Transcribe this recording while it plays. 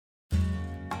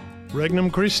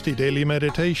Regnum Christi Daily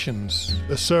Meditations,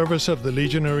 the service of the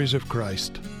Legionaries of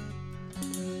Christ.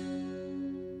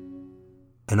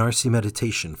 An RC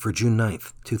Meditation for June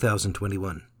 9th,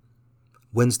 2021,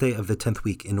 Wednesday of the 10th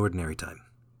week in Ordinary Time.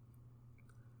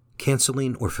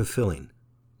 Canceling or fulfilling,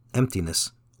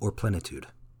 emptiness or plenitude.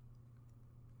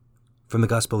 From the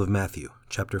Gospel of Matthew,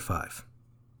 chapter 5.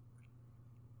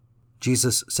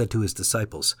 Jesus said to his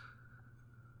disciples,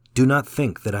 "Do not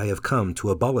think that I have come to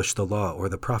abolish the law or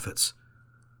the prophets.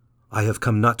 I have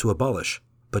come not to abolish,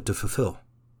 but to fulfill.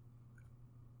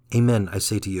 Amen, I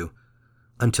say to you,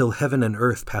 until heaven and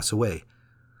earth pass away,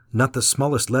 not the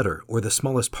smallest letter or the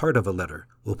smallest part of a letter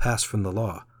will pass from the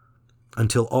law,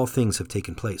 until all things have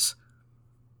taken place.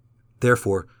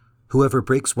 Therefore, whoever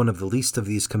breaks one of the least of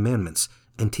these commandments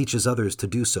and teaches others to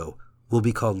do so will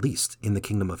be called least in the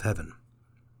kingdom of heaven.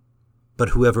 But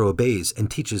whoever obeys and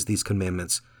teaches these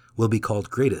commandments will be called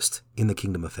greatest in the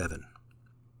kingdom of heaven."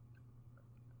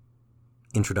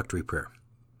 Introductory Prayer.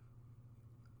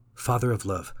 Father of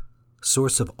love,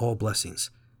 source of all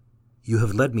blessings, you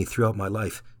have led me throughout my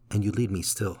life, and you lead me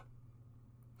still.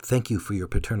 Thank you for your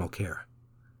paternal care.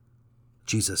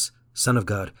 Jesus, Son of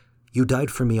God, you died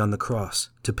for me on the cross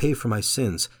to pay for my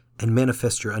sins and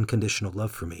manifest your unconditional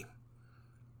love for me.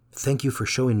 Thank you for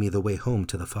showing me the way home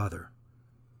to the Father.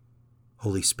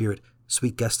 Holy Spirit,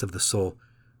 sweet guest of the soul,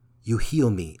 you heal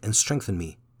me and strengthen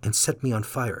me and set me on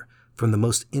fire from the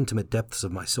most intimate depths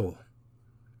of my soul.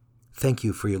 Thank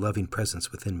you for your loving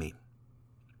presence within me.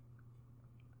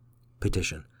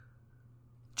 Petition.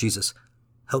 Jesus,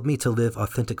 help me to live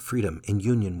authentic freedom in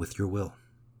union with your will.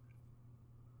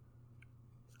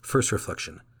 First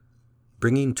reflection.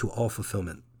 Bringing to all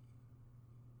fulfillment.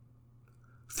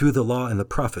 Through the law and the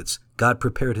prophets, God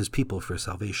prepared his people for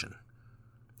salvation.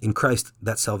 In Christ,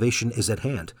 that salvation is at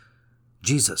hand.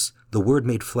 Jesus, the Word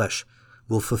made flesh,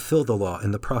 will fulfill the law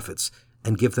and the prophets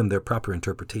and give them their proper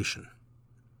interpretation.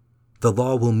 The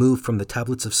law will move from the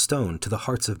tablets of stone to the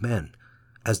hearts of men,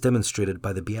 as demonstrated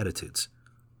by the Beatitudes.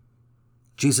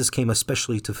 Jesus came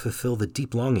especially to fulfill the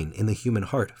deep longing in the human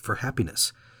heart for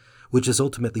happiness, which is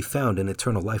ultimately found in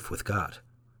eternal life with God.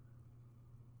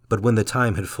 But when the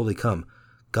time had fully come,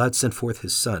 God sent forth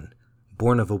his Son,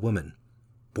 born of a woman,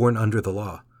 born under the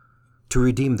law, to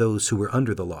redeem those who were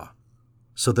under the law,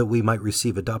 so that we might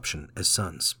receive adoption as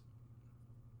sons.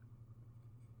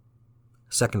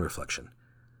 Second reflection.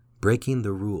 Breaking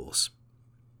the rules.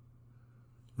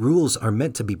 Rules are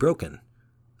meant to be broken,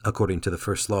 according to the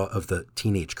first law of the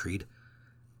Teenage Creed.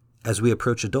 As we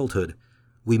approach adulthood,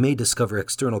 we may discover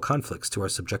external conflicts to our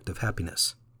subjective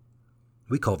happiness.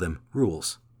 We call them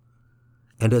rules.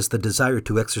 And as the desire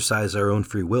to exercise our own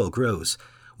free will grows,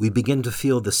 we begin to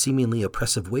feel the seemingly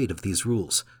oppressive weight of these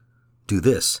rules. Do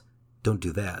this, don't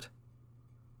do that.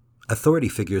 Authority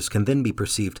figures can then be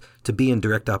perceived to be in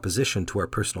direct opposition to our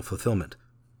personal fulfillment.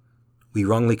 We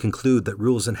wrongly conclude that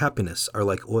rules and happiness are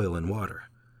like oil and water.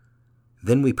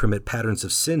 Then we permit patterns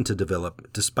of sin to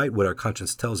develop despite what our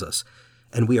conscience tells us,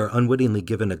 and we are unwittingly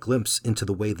given a glimpse into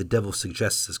the way the devil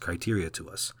suggests his criteria to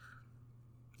us.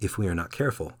 If we are not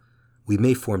careful, we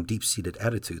may form deep-seated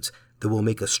attitudes that will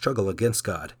make us struggle against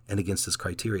God and against his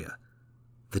criteria: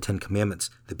 the Ten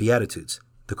Commandments, the Beatitudes,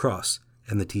 the cross,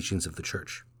 and the teachings of the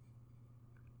Church.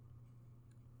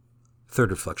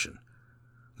 Third reflection.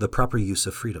 The proper use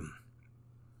of freedom.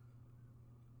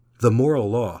 The moral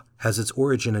law has its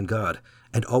origin in God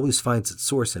and always finds its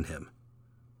source in him.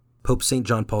 Pope St.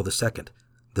 John Paul II,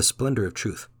 The Splendor of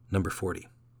Truth, number 40.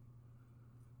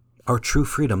 Our true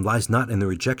freedom lies not in the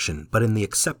rejection, but in the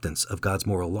acceptance of God's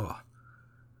moral law.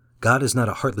 God is not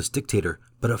a heartless dictator,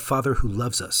 but a Father who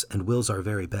loves us and wills our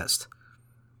very best.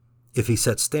 If he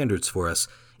sets standards for us,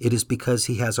 it is because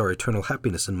he has our eternal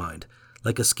happiness in mind,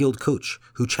 like a skilled coach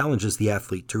who challenges the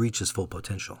athlete to reach his full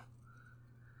potential.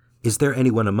 Is there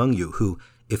anyone among you who,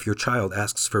 if your child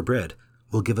asks for bread,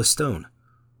 will give a stone?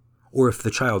 Or if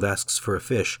the child asks for a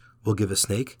fish, will give a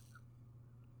snake?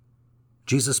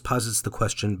 Jesus posits the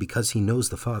question because he knows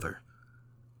the Father.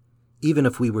 Even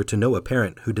if we were to know a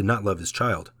parent who did not love his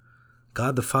child,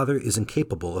 God the Father is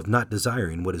incapable of not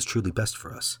desiring what is truly best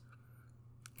for us.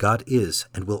 God is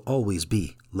and will always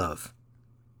be love.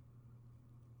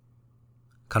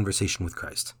 Conversation with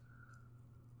Christ.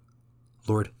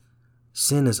 Lord,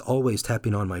 sin is always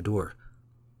tapping on my door,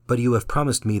 but you have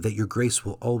promised me that your grace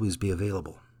will always be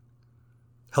available.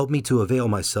 Help me to avail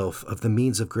myself of the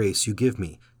means of grace you give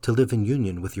me to live in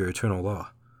union with your eternal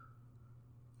law.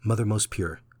 Mother most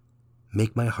pure,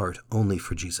 make my heart only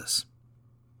for Jesus.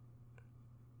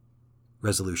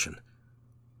 Resolution.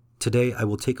 Today I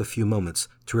will take a few moments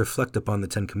to reflect upon the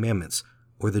Ten Commandments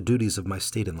or the duties of my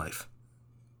state in life.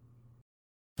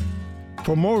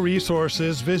 For more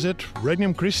resources, visit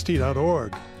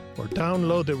regnumchristi.org or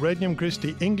download the Regnum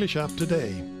Christi English app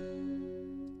today.